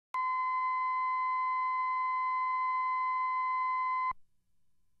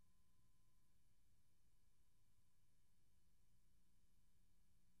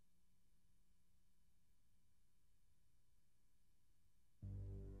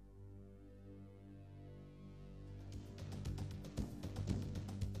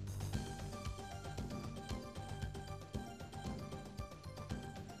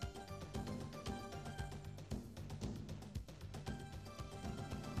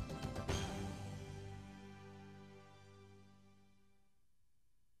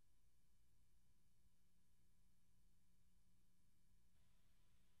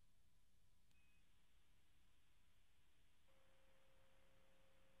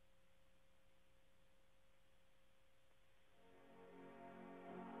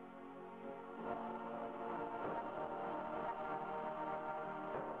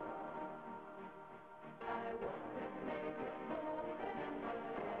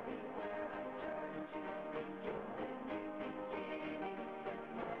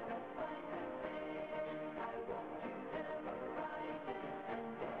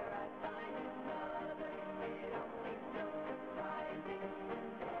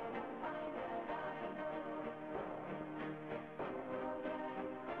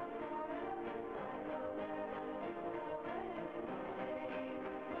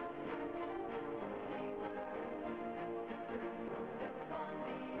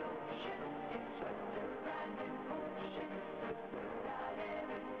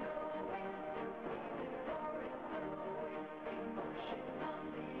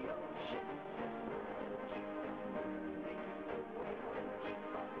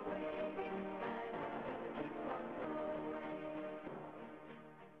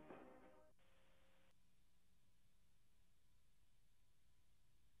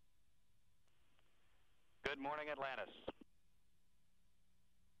Good morning, Atlantis.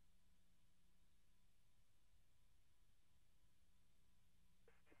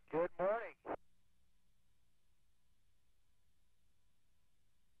 Good morning.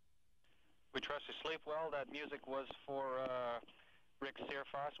 We trust you sleep well. That music was for Rick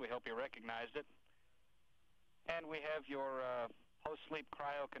Searfoss. We hope you recognized it. And we have your post-sleep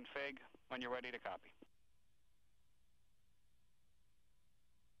cryo config when you're ready to copy.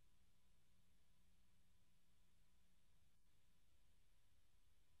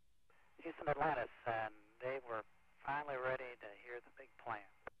 Houston, Atlantis, and they were finally ready to hear the big plan.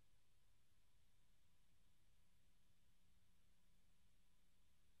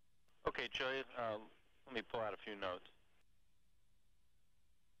 Okay, Chili, let me pull out a few notes.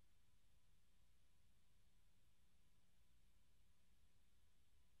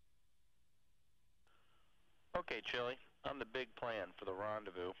 Okay, Chili, on the big plan for the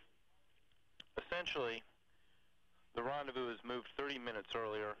rendezvous. Essentially, the rendezvous is moved 30 minutes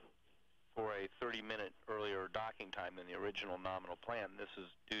earlier for a 30-minute earlier docking time than the original nominal plan. This is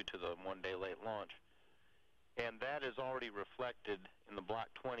due to the one-day late launch. And that is already reflected in the Block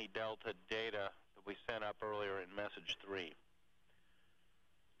 20 Delta data that we sent up earlier in Message 3.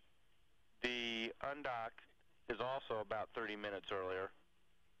 The undock is also about 30 minutes earlier.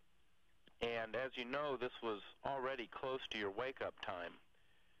 And as you know, this was already close to your wake-up time.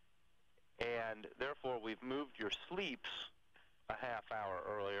 And therefore, we've moved your sleeps a half hour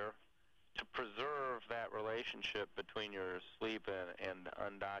earlier to preserve that relationship between your sleep and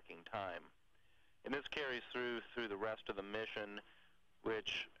undocking time. And this carries through the rest of the mission,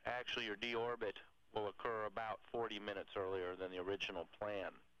 which actually your deorbit will occur about 40 minutes earlier than the original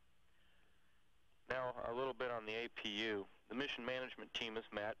plan. Now, a little bit on the APU. The mission management team has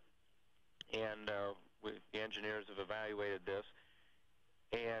met, and the engineers have evaluated this,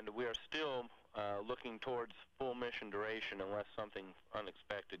 and we are still looking towards full mission duration unless something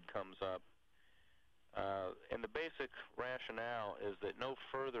unexpected comes up. And the basic rationale is that no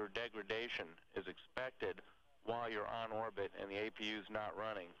further degradation is expected while you're on orbit and the APU is not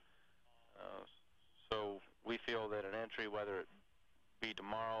running. So we feel that an entry, whether it be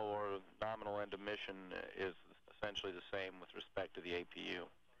tomorrow or nominal end of mission, is essentially the same with respect to the APU.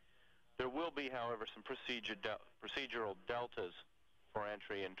 There will be, however, some procedural deltas for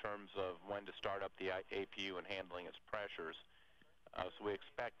entry in terms of when to start up the APU and handling its pressures. So we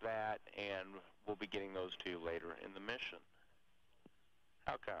expect that, and we'll be getting those to you later in the mission.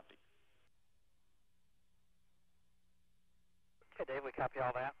 How copy? Okay, Dave, we copy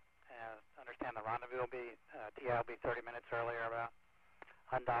all that. Understand the rendezvous will be, TI will be 30 minutes earlier about.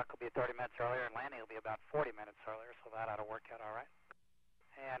 Undock will be 30 minutes earlier, and landing will be about 40 minutes earlier, so that ought to work out all right.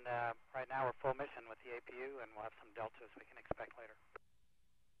 And right now we're full mission with the APU, and we'll have some deltas we can expect later.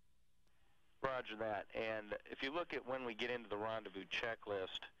 Roger that. And if you look at when we get into the rendezvous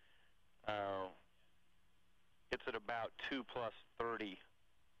checklist, it's at about 2 plus 30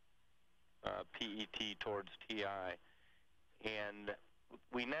 PET towards TI. And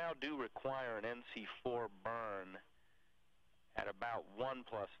we now do require an NC4 burn at about 1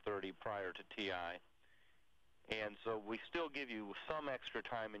 plus 30 prior to TI. And so we still give you some extra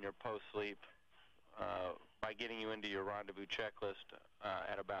time in your post-sleep by getting you into your rendezvous checklist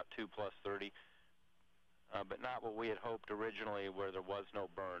at about 2 plus 30, but not what we had hoped originally, where there was no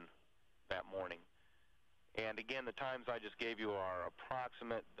burn that morning. And again, the times I just gave you are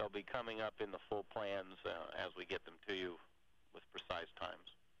approximate. They'll be coming up in the full plans as we get them to you with precise times.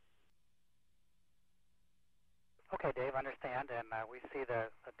 Okay, Dave, understand, and we see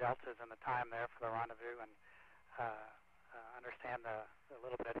the deltas and the time there for the rendezvous, and understand a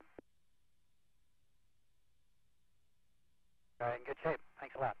little bit. In good shape.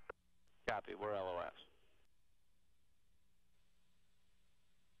 Thanks a lot. Copy. We're LOS.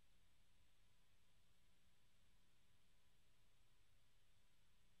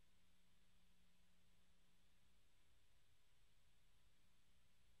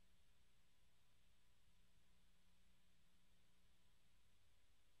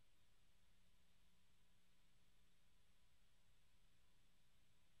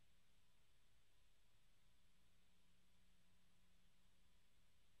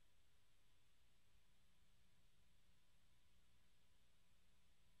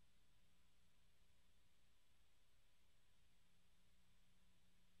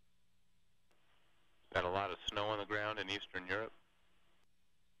 Got a lot of snow on the ground in Eastern Europe.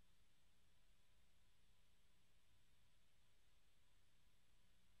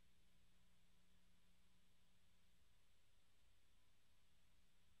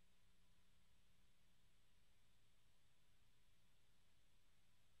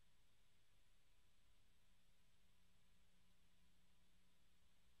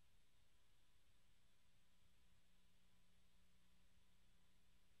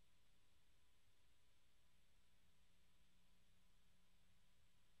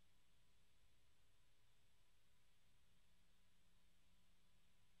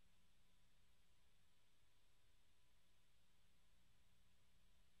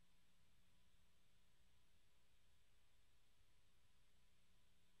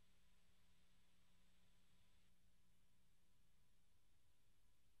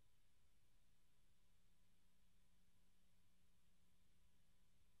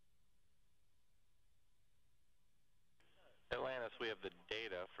 Atlantis, we have the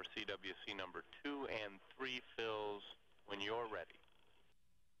data for CWC number 2 and 3 fills when you're ready.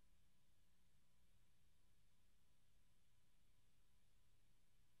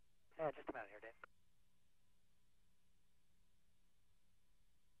 Just a minute here, Dave.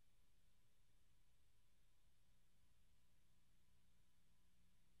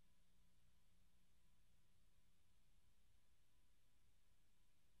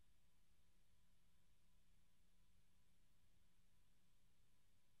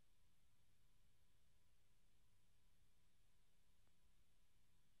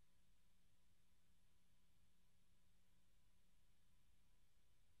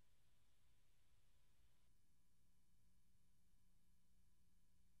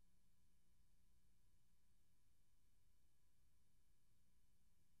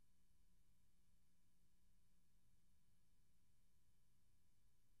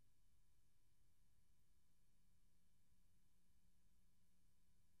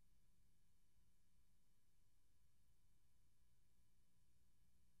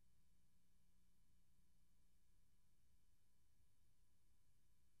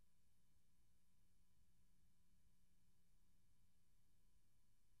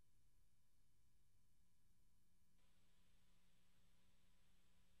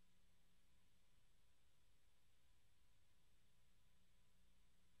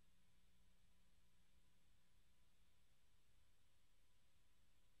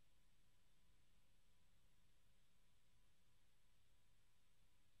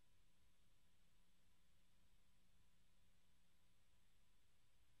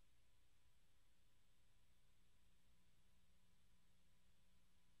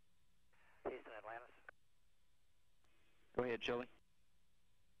 Houston, Atlantis. Go ahead, Chili.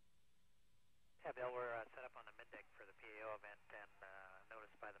 Yeah, Bill, we're set up on the middeck for the PAO event, and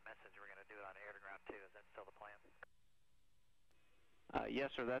noticed by the message we're going to do it on air-to-ground too. Is that still the plan?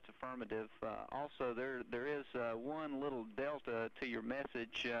 Yes, sir, that's affirmative. Also, there is one little delta to your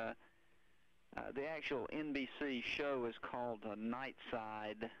message. The actual NBC show is called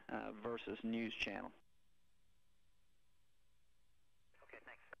Nightside versus News Channel. Okay,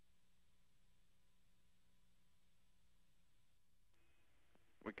 thanks.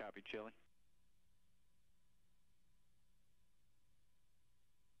 We copy, Chili.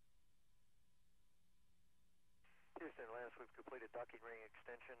 Houston, Atlantis, we've completed docking ring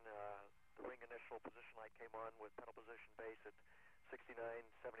extension. The ring initial position light came on with pedal position base at 69,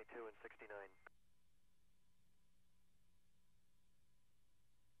 72, and 69.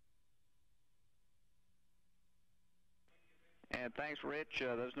 And thanks, Rich.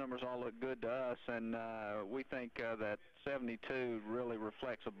 Those numbers all look good to us, and we think that 72 really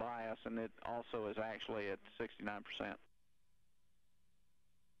reflects a bias, and it also is actually at 69%.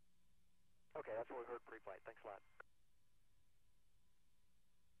 Okay, that's what we heard pre-flight. Thanks a lot.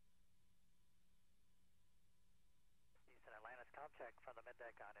 Houston, Atlantis, com check from the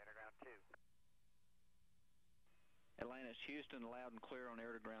middeck on air-to-ground 2. Atlantis, Houston, loud and clear on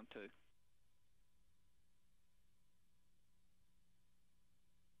air-to-ground 2. And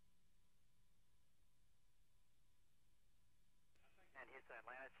Houston,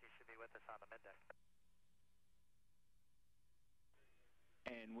 Atlantis, you should be with us on the middeck.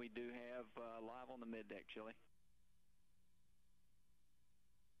 And we do have live on the middeck, Chili.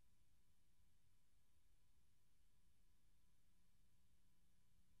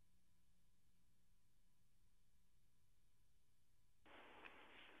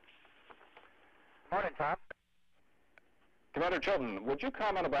 Morning, Tom. Commander Chilton, would you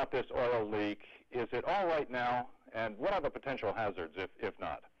comment about this oil leak? Is it all right now? And what are the potential hazards, if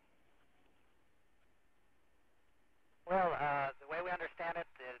not? Well, the way we understand it,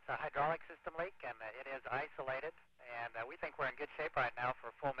 it's a hydraulic system leak, and it is isolated, and we think we're in good shape right now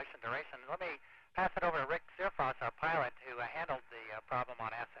for full mission duration. Let me pass it over to Rick Searfoss, our pilot, who handled the problem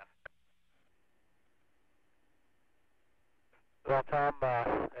on ascent. Well, Tom,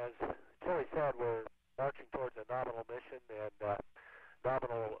 as Chili said, we're marching towards a nominal mission and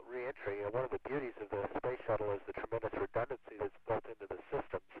nominal re-entry. One of the beauties of the space shuttle is the tremendous redundancy that's built into the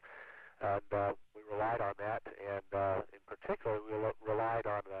systems. And we relied on that, and in particular, we relied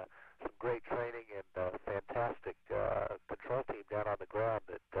on some great training and fantastic control team down on the ground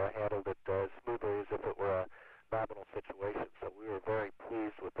that handled it as smoothly as if it were a nominal situation. So we were very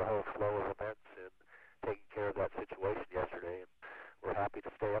pleased with the whole flow of events and taking care of that situation yesterday, and we're happy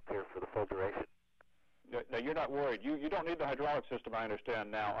to stay up here for the full duration. Now, you're not worried. You don't need the hydraulic system, I understand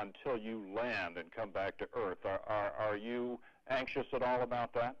now, until you land and come back to Earth. Are you anxious at all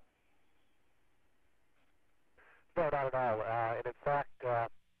about that? No, not at all. And in fact,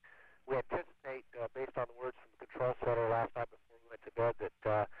 we anticipate, based on the words from the control center last night before we went to bed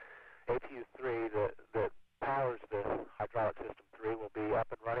that APU-3 that powers the hydraulic system 3 will be up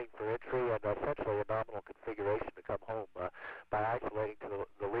and running for entry and essentially a nominal configuration to come home by isolating to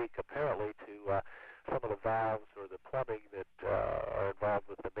the leak apparently to some of the valves or the plumbing that are involved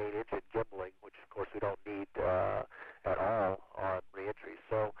with the main engine gimbaling, which of course we don't need at all on reentry.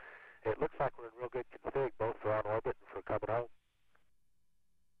 So it looks like we're in real good config both for on orbit and for coming home.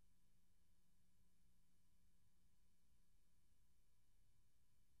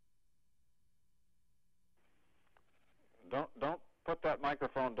 Don't put that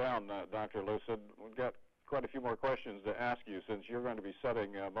microphone down, Dr. Lucid. We've got quite a few more questions to ask you since you're going to be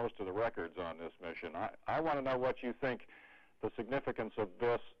setting most of the records on this mission. I want to know what you think the significance of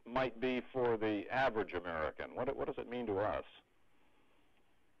this might be for the average American. What does it mean to us?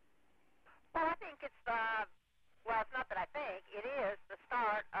 Well, I think it's, well, it's not that I think, it is the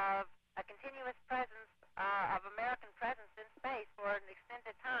start of a continuous presence, of American presence in space for an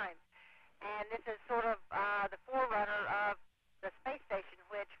extended time. And this is sort of the forerunner of the space station,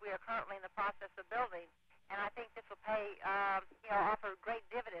 which we are currently in the process of building. And I think this will pay, offer great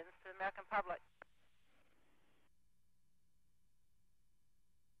dividends to the American public.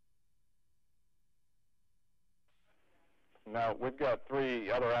 Now, we've got 3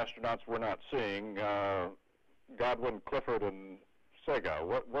 other astronauts we're not seeing, Godwin, Clifford, and Sega.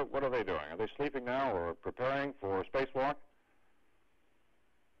 What are they doing? Are they sleeping now or preparing for a spacewalk?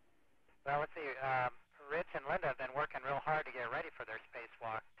 Well, let's see. Rich and Linda have been working real hard to get ready for their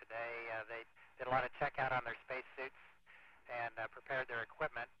spacewalk today. They did a lot of checkout on their spacesuits and prepared their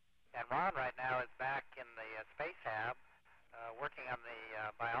equipment. And Ron right now is back in the SPACEHAB working on the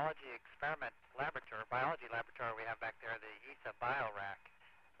biology laboratory we have back there, the ESA BioRack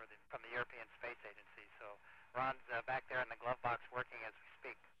from the European Space Agency. So Ron's back there in the glove box working as we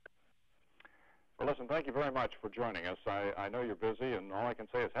speak. Well, listen, thank you very much for joining us. I know you're busy, and all I can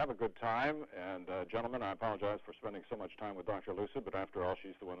say is have a good time. And, gentlemen, I apologize for spending so much time with Dr. Lucid, but after all,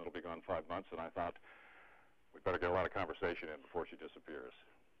 she's the one that'll be gone 5 months, and I thought we'd better get a lot of conversation in before she disappears.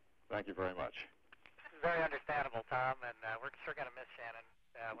 Thank you very much. Very understandable, Tom, and we're sure going to miss Shannon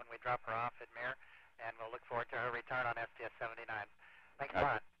when we drop her off at Mir, and we'll look forward to her return on STS-79. Thanks a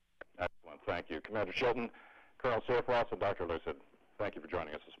lot. Excellent. Thank you. Commander Chilton, Colonel Searfoss, and Dr. Lucid, thank you for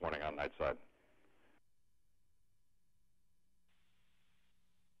joining us this morning on Nightside.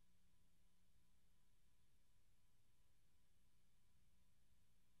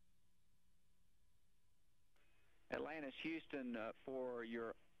 Atlantis, Houston, for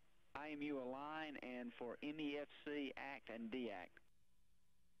your IMU Align and for MEFC Act and DEACT.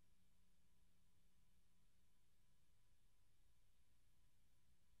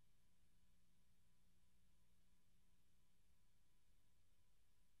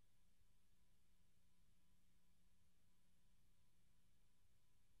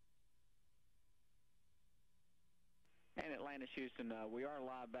 And Atlantis, Houston, we are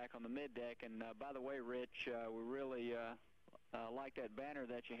live back on the middeck. And by the way, Rich, we really like that banner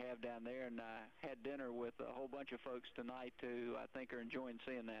that you have down there, and I had dinner with a whole bunch of folks tonight who I think are enjoying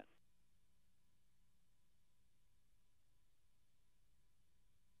seeing that.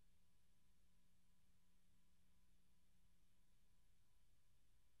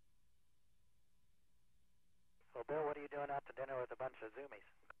 So, Bill, what are you doing out to dinner with a bunch of Zoomies?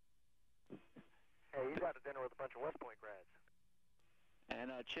 Hey, he's out to dinner with a bunch of West Point grads.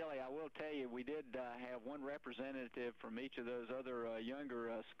 And, Chili, I will tell you, we did have one representative from each of those other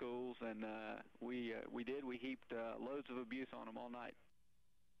younger schools, and we heaped loads of abuse on them all night.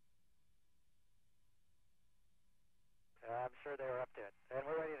 I'm sure they were up to it. And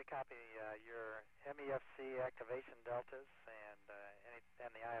we're ready to copy your MEFC activation deltas and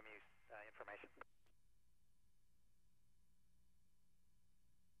the IMU information.